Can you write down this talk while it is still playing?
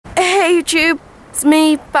YouTube, it's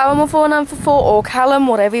me, Barrymore4944, or Callum,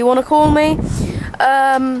 whatever you want to call me.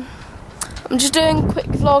 I'm just doing a quick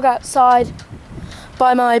vlog outside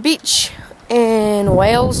by my beach in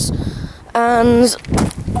Wales, and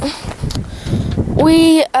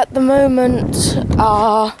we at the moment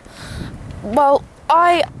are, well,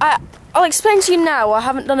 I'll explain to you now. I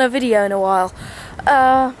haven't done a video in a while.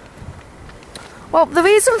 Well, the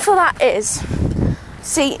reason for that is,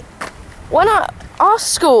 see, when our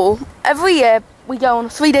school, every year we go on a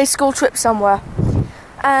 3-day school trip somewhere,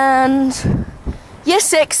 and year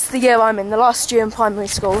 6, the year I'm in, the last year in primary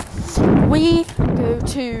school, we go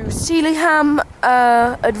to Sealyham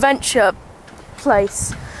adventure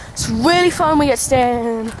place. It's really fun. We get to stay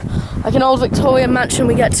in like an old Victorian mansion.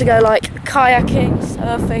 We get to go like kayaking,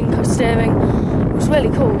 surfing, coasteering. It was really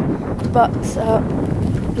cool, but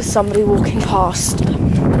there's somebody walking past.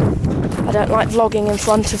 I don't like vlogging in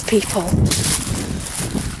front of people,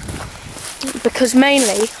 because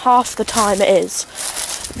mainly half the time it is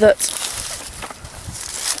that,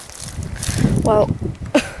 well,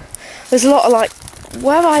 there's a lot of, like,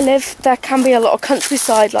 where I live, there can be a lot of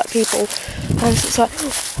countryside, like, people, and it's like,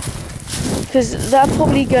 because they're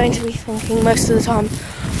probably going to be thinking most of the time,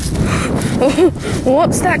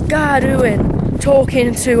 what's that guy doing,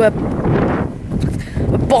 talking to a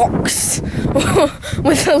box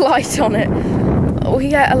with a light on it? We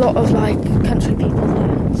get a lot of, like, country people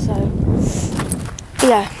here, so,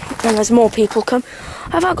 yeah, and there's more people come.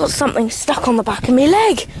 Have I got something stuck on the back of my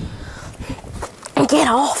leg? Get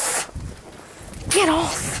off! Get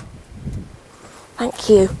off! Thank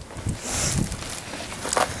you.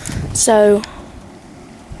 So,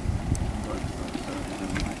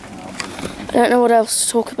 I don't know what else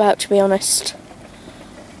to talk about, to be honest.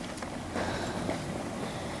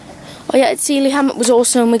 Oh yeah, at Sealyham it was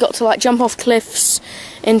awesome. We got to, like, jump off cliffs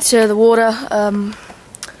into the water.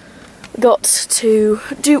 We got to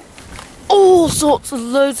do all sorts of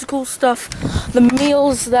loads of cool stuff. The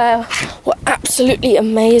meals there were absolutely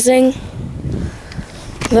amazing.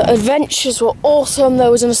 The adventures were awesome. There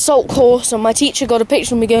was an assault course, and my teacher got a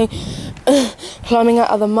picture of me going climbing out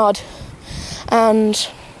of the mud. And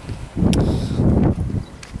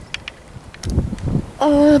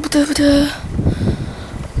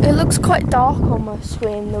it looks quite dark on my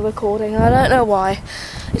screen, the recording. I don't know why.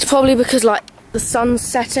 It's probably because, like, the sun's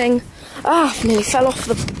setting. Ah, I nearly fell off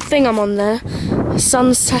the thing I'm on there. The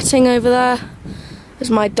sun's setting over there. There's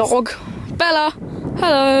my dog, Bella.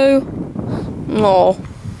 Hello. Aww.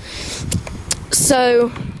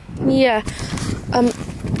 So, yeah.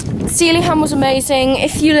 Sealyham was amazing.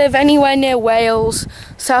 If you live anywhere near Wales,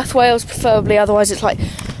 South Wales preferably, otherwise it's like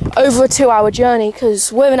over a 2-hour journey,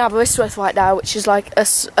 because we're in Aberystwyth right now, which is like a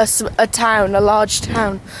town, a large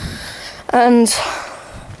town. And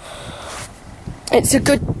it's a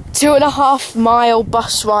good 2.5-mile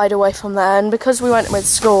bus ride away from there, and because we went with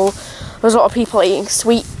school, there was a lot of people eating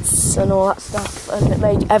sweets and all that stuff, and it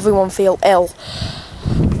made everyone feel ill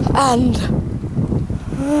and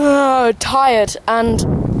tired, and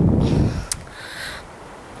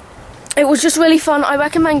it was just really fun. I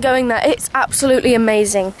recommend going there. It's absolutely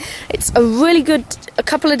amazing. It's a really good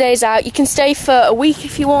couple of days out. You can stay for a week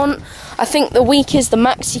if you want. I think the week is the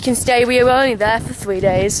max you can stay. We were only there for 3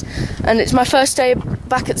 days, and it's my first day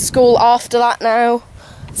back at school after that now.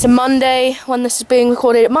 It's a Monday when this is being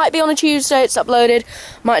recorded. It might be on a Tuesday it's uploaded,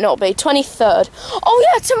 might not be. 23rd. Oh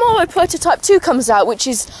yeah, tomorrow Prototype 2 comes out, which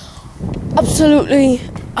is absolutely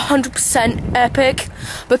 100% epic,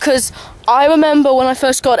 because I remember when I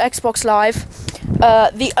first got Xbox Live,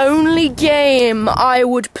 the only game I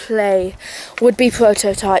would play would be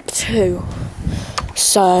Prototype 2.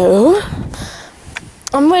 So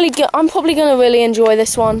I'm probably going to really enjoy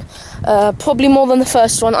this one, probably more than the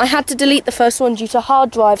first one. I had to delete the first one due to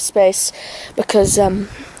hard drive space, because I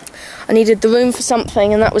needed the room for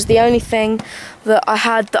something, and that was the only thing that I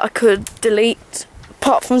had that I could delete,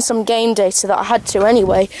 apart from some game data that I had to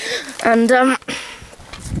anyway. And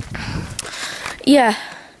yeah,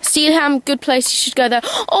 Sealyham, good place, you should go there.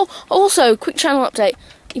 Oh, also, quick channel update.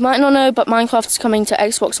 You might not know, but Minecraft's coming to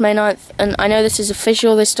Xbox May 9th, and I know this is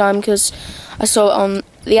official this time because I saw it on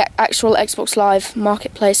the actual Xbox Live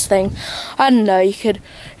Marketplace thing. I don't know, you could,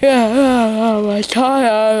 yeah, I'm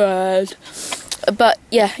tired. But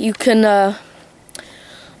yeah, you can, I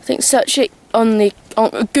think, search it on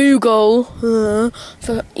Google,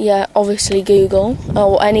 for, yeah, obviously Google,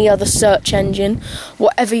 or any other search engine,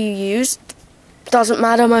 whatever you use, doesn't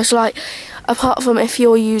matter, most like, apart from if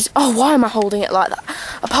you're using, oh, why am I holding it like that?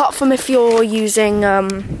 Apart from if you're using,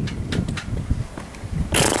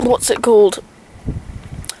 what's it called?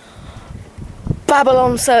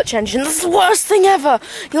 Babylon search engine. That's the worst thing ever.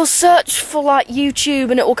 You'll search for like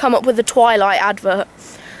YouTube and it will come up with a Twilight advert,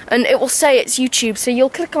 and it will say it's YouTube. So you'll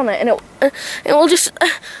click on it and it will just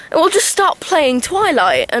start playing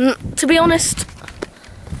Twilight. And to be honest,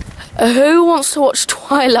 who wants to watch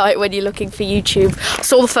Twilight when you're looking for YouTube? I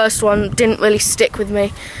saw the first one, didn't really stick with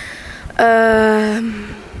me. I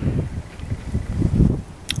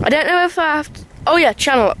don't know if I have to... Oh yeah,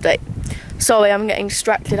 channel update. Sorry, I'm getting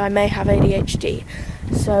distracted. I may have ADHD.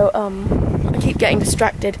 So, I keep getting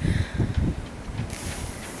distracted.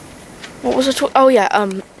 What was I talking... Oh yeah,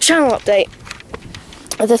 channel update.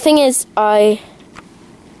 The thing is,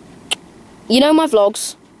 you know my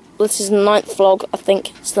vlogs? This is the 9th vlog, I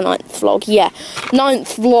think it's the 9th vlog, yeah.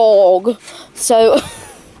 9th vlog. So,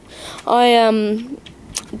 I am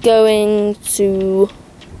going to...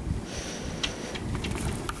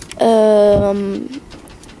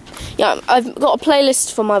 yeah, I've got a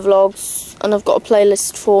playlist for my vlogs, and I've got a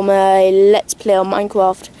playlist for my Let's Play on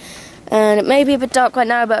Minecraft. And it may be a bit dark right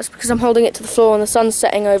now, but it's because I'm holding it to the floor and the sun's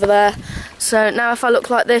setting over there. So now if I look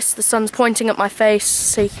like this, the sun's pointing at my face,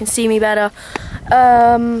 so you can see me better.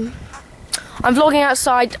 I'm vlogging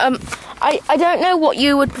outside. I don't know what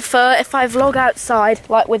you would prefer, if I vlog outside,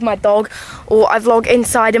 like with my dog, or I vlog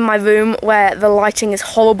inside in my room where the lighting is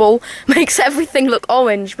horrible, makes everything look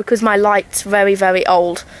orange because my light's very, very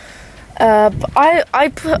old. But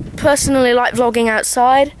I personally like vlogging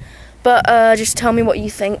outside, but just tell me what you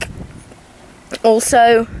think.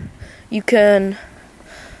 Also, you can...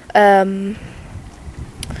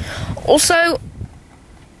 also,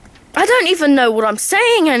 I don't even know what I'm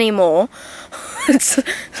saying anymore. It's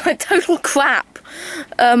like total crap.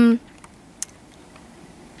 Oh,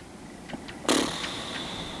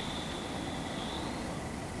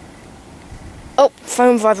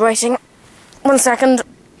 phone vibrating. 1 second.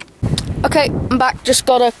 Okay, I'm back. Just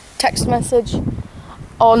got a text message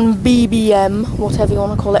on BBM, whatever you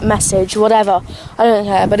want to call it, message, whatever. I don't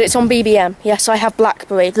care, but it's on BBM. Yes, I have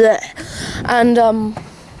BlackBerry. Blech. And,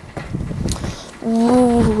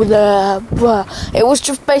 it was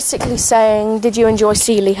just basically saying, did you enjoy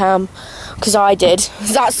Sealyham? Because I did.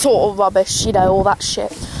 That sort of rubbish, you know, all that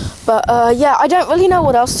shit. But, yeah, I don't really know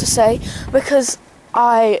what else to say, because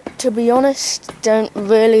I, to be honest, don't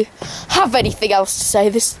really have anything else to say.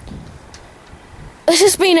 This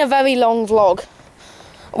has been a very long vlog.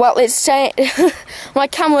 Well, it's saying my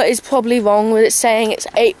camera is probably wrong, but it's saying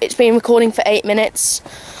it's been recording for 8 minutes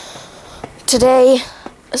today.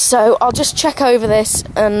 So I'll just check over this,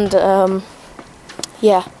 and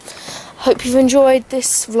yeah. Hope you've enjoyed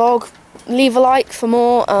this vlog. Leave a like for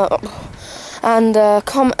more, and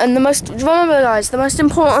comment. And remember, guys, the most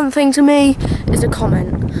important thing to me is a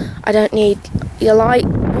comment. I don't need your like.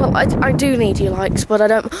 Well, I do need your likes, but I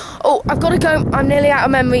don't... Oh, I've got to go. I'm nearly out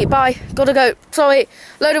of memory. Bye. Gotta go. Sorry.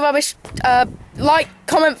 Load of rubbish. Like,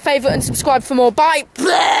 comment, favourite, and subscribe for more. Bye.